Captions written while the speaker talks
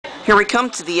Here we come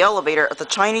to the elevator at the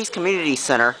Chinese Community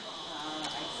Center.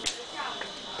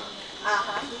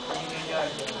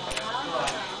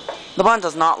 The button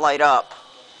does not light up,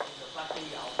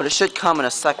 but it should come in a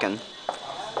second.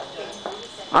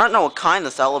 I don't know what kind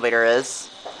this elevator is.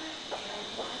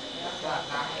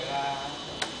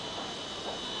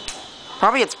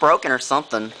 Probably it's broken or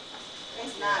something.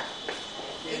 It's not.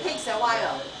 It takes a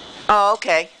while. Oh,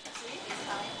 okay.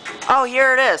 Oh,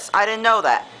 here it is. I didn't know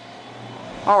that.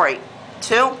 Alright,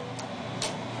 2.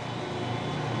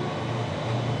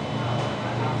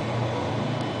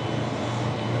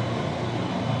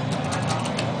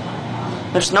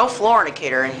 There's no floor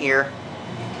indicator in here.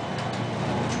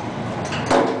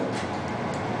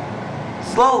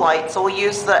 Slow light, so we'll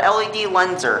use the LED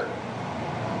lenser.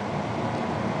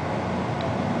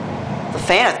 The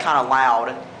fan is kind of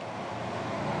loud.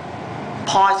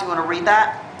 Pause, you want to read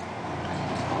that?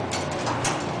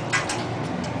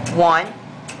 1.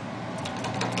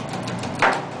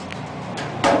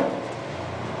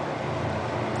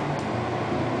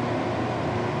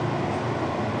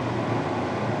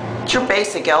 It's your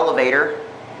basic elevator.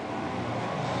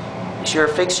 It's your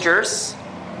fixtures.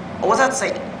 What does that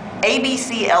say?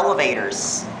 ABC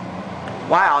Elevators.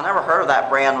 Wow, I never heard of that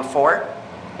brand before.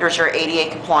 There's your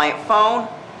ADA compliant phone.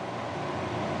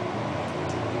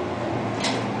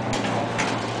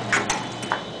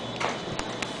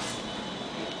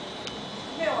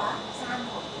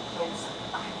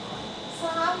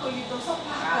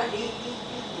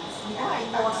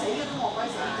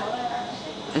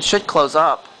 It should close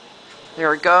up.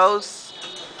 There it goes.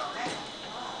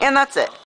 And that's it.